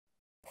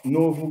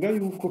novuga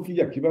yuko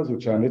kiriya kibazo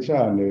cyane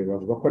cyane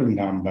bavuga ko ari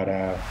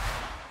intambara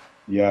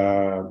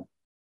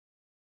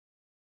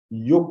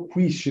yo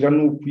kwishira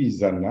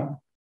n'ukwizana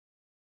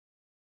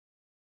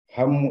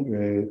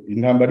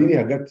intambara iri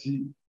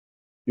hagati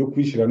yo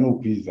kwishira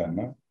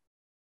n'ukwizana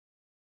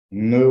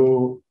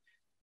no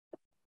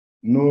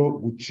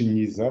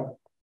gucinyiza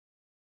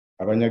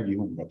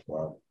abanyagihugu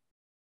batwara.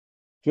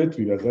 Twe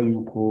twibaza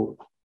yuko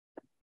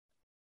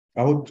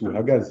aho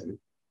tuhagaze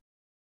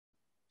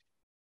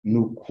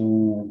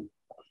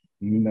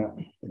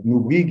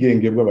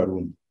n'ubwigenge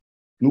bw'abarundi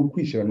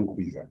n'ukwishira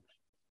n'ukwizana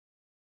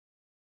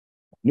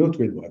niyo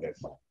twe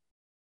duhagaze.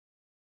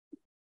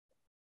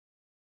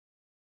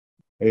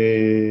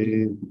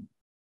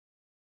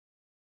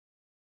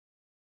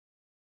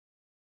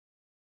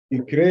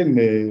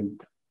 Ukraine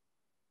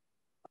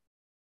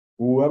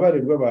ububabare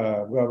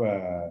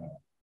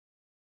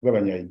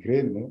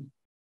bw'abanya-Ukraine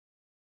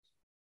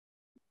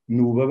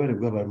ni ububabare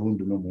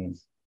bw'abarundi no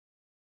munsi.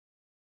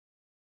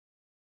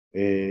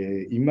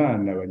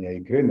 Imana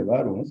abanya-Ukraine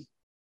baronse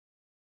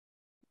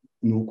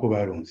nuko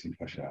baronse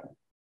imfashanyo,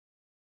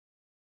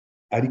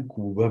 ariko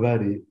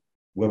ububabare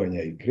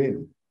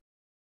bw'abanya-Ukraine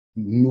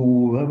ni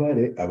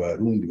ububabare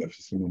abarundi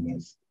bafise no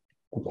munsi,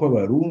 kuko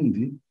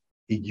abarundi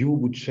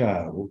igihugu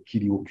cabo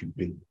kiri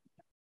occupé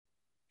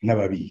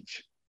n'ababica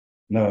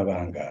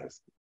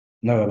n'ababangaza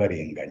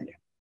n'ababarenganya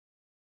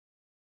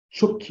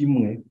co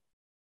kimwe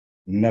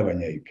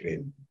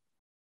n'abanya-Ukraine.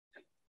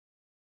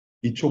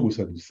 Ico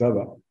gusa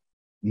dusaba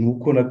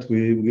nuko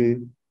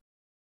natwebwe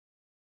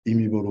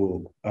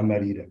imiborogo,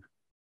 amarira,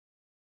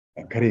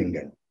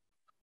 akarenganya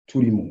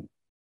turimo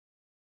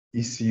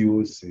isi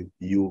yose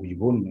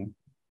yobibona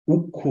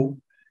uko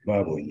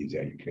babonye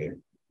ibya Ukraine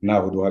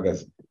nabo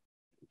duhagaze.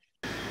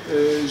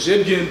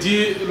 J'ai bien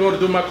dit lors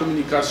de ma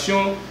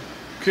communication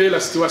que la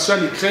situation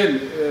en Ukraine,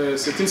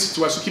 c'est une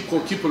situation qui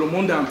préoccupe le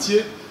monde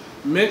entier,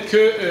 mais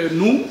que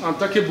nous, en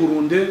tant que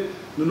Burundais,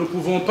 nous ne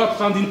pouvons pas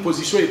prendre une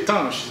position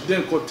étanche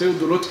d'un côté ou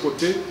de l'autre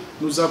côté.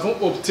 Nous avons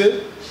opté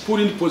pour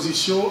une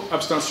position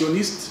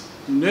abstentionniste,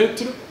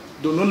 neutre,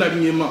 de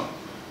non-alignement.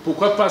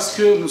 Pourquoi? Parce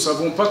que nous ne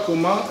savons pas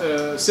comment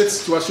cette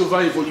situation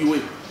va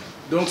évoluer.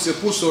 Donc c'est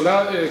pour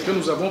cela que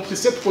nous avons pris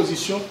cette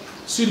position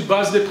sur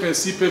base des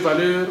principes et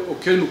valeurs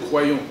auxquels nous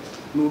croyons.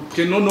 Nous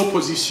prenons nos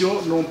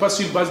positions non pas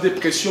sur base des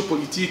pressions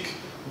politiques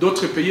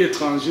d'autres pays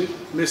étrangers,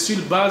 mais sur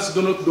base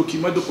de notre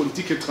document de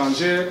politique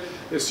étrangère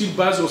et sur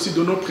base aussi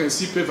de nos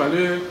principes et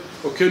valeurs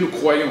auxquels nous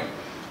croyons.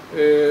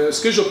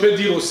 Ce que je peux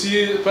dire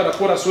aussi par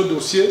rapport à ce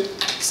dossier,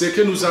 c'est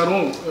que nous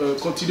allons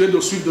continuer de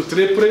suivre de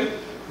très près.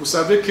 Vous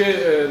savez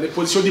que les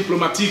positions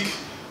diplomatiques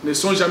ne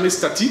sont jamais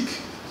statiques,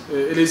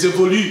 elles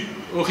évoluent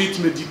au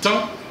rythme du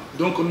temps.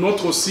 Donc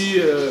notre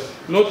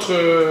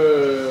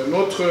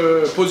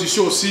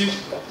position aussi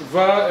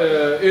va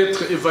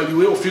être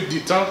évaluée au fil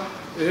du temps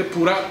et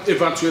pourra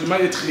éventuellement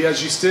être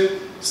réajustée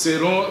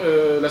selon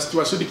la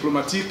situation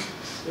diplomatique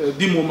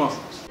du moment.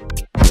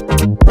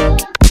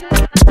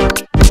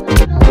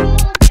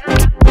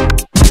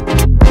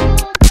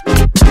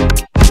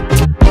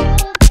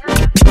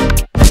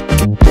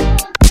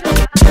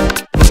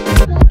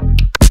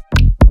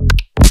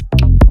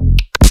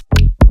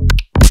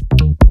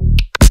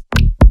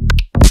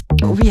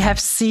 We have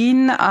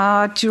seen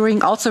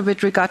during also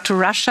with regard to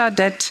Russia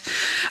that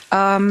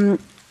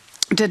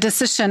the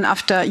decision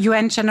of the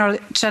UN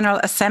General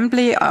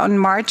Assembly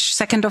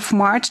on2nd of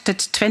March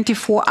that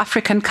 24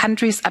 African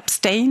countries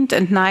abstained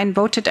and 9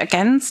 voted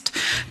against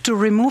to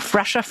remove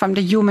Russia from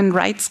the Human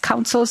Rights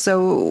Council.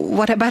 So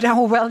what about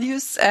our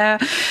values?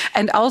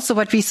 And also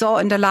what we saw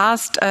in the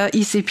last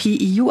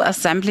ECP-EU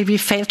Assembly, we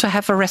failed to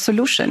have a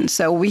resolution.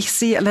 So we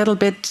see a little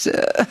bit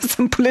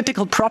some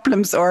political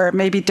problems or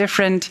maybe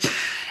different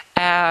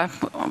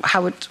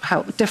how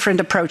different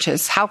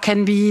approaches. How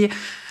can we?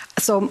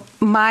 So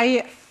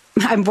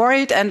I'm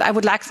worried, and I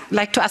would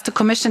like to ask the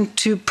Commission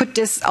to put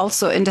this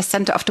also in the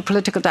center of the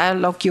political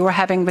dialogue you are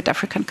having with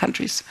African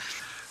countries.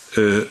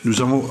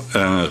 Nous avons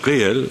un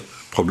réel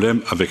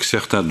problème avec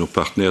certains de nos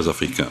partenaires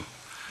africains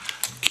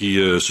qui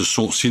se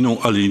sont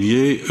sinon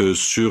alignés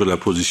sur la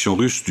position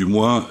russe, du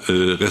moins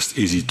restent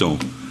hésitants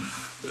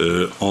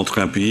entre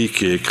un pays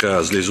qui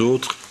écrase les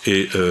autres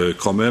et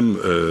quand même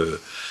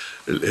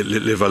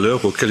les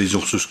valeurs auxquelles ils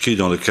ont souscrit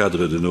dans le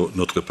cadre de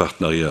notre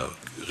partenariat,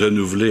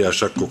 renouvelé à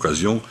chaque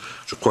occasion.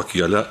 Je crois qu'il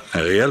y a là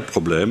un réel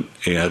problème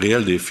et un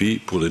réel défi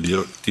pour le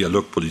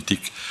dialogue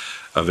politique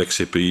avec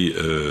ces pays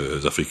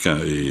africains.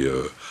 Et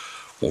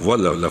on voit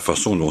la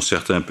façon dont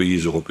certains pays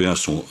européens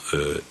sont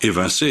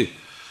évincés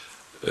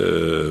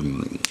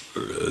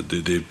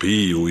des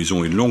pays où ils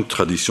ont une longue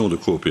tradition de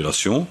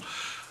coopération.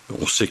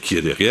 On sait qui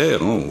est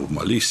derrière. Hein. Au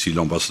Mali, si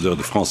l'ambassadeur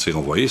de France est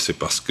envoyé, c'est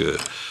parce que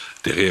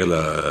derrière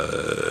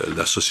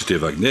la société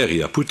Wagner, il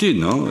y a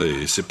Poutine, hein,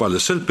 et c'est pas le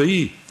seul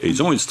pays. Et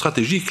ils ont une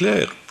stratégie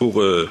claire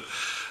pour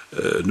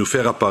nous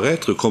faire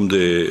apparaître comme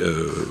des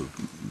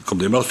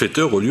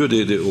malfaiteurs aux yeux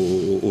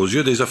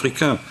des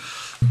Africains.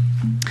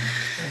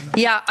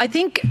 Yeah, I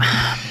think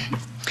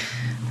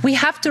we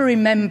have to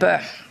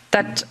remember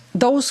that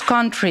those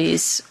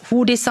countries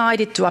who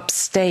decided to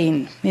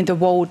abstain in the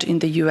vote in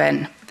the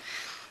UN,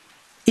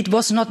 it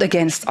was not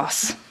against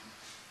us.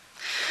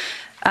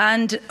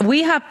 And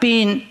we have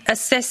been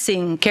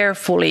assessing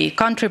carefully,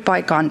 country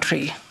by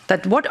country,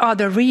 that what are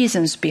the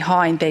reasons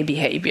behind their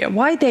behavior,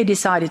 why they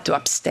decided to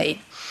abstain.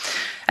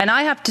 And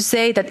I have to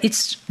say that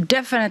it's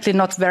definitely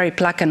not very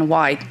black and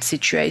white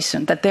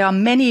situation, that there are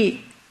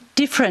many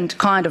different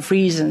kind of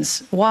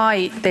reasons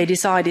why they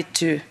decided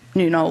to,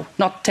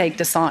 not take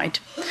the side.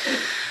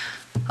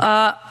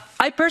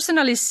 I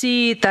personally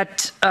see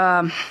that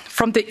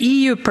from the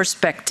EU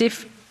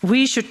perspective,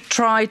 we should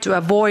try to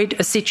avoid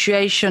a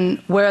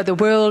situation where the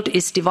world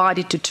is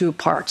divided to two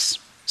parts,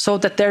 so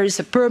that there is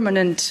a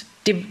permanent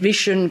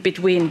division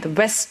between the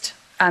West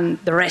and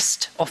the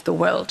rest of the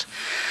world.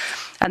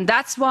 And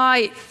that's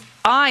why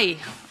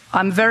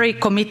I'm very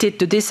committed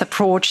to this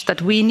approach,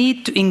 that we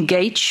need to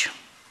engage,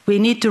 we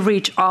need to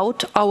reach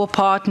out our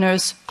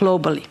partners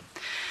globally.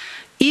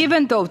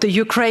 Even though the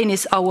Ukraine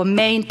is our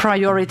main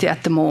priority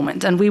at the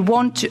moment, and we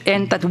want to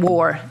end that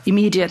war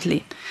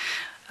immediately,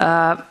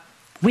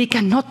 we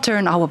cannot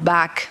turn our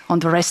back on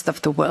the rest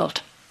of the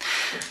world,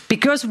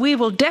 because we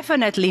will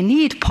definitely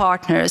need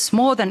partners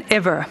more than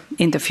ever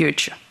in the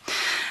future.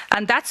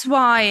 And that's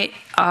why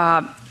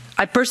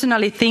I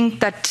personally think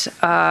that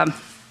I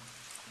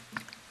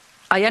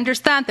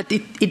understand that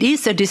it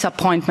is a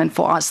disappointment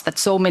for us that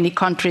so many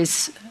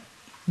countries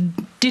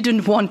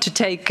didn't want to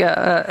take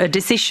a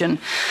decision.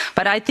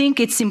 But I think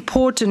it's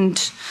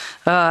important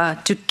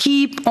to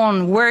keep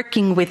on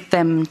working with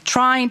them,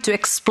 trying to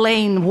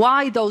explain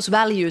why those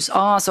values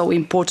are so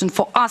important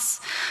for us,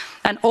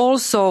 and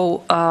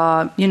also,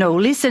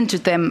 listen to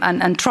them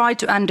and try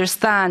to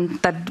understand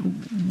that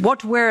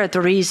what were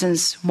the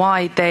reasons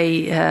why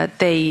they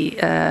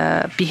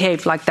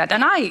behaved like that.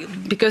 And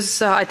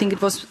because I think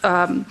it was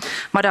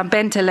Madame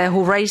Bentele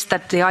who raised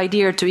the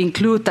idea to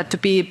include that to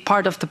be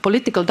part of the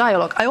political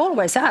dialogue, I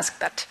always ask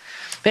that.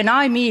 When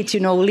I meet,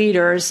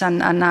 leaders,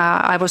 and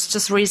I was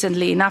just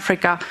recently in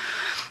Africa,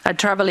 I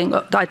travel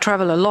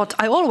a lot.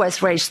 I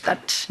always raise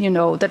that,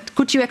 that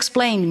could you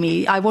explain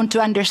me? I want to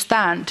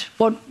understand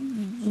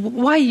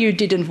why you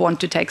didn't want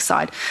to take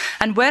side.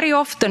 And very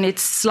often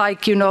it's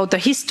like,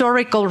 the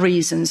historical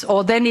reasons,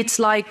 or then it's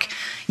like,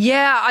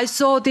 yeah, I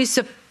saw this,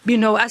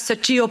 as a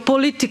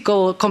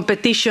geopolitical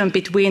competition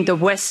between the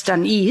West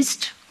and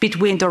East,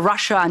 between the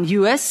Russia and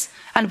US,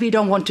 and we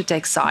don't want to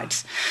take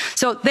sides.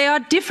 So there are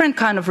different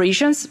kind of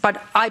reasons,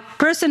 but I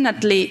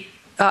personally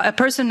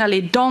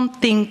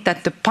don't think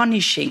that the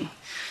punishing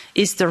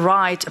is the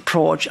right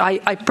approach.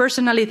 I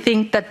personally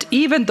think that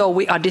even though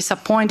we are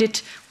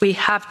disappointed, we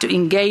have to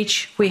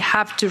engage, we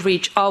have to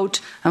reach out,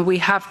 and we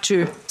have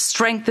to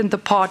strengthen the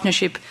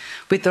partnership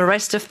with the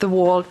rest of the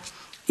world,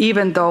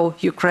 even though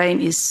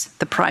Ukraine is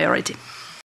the priority.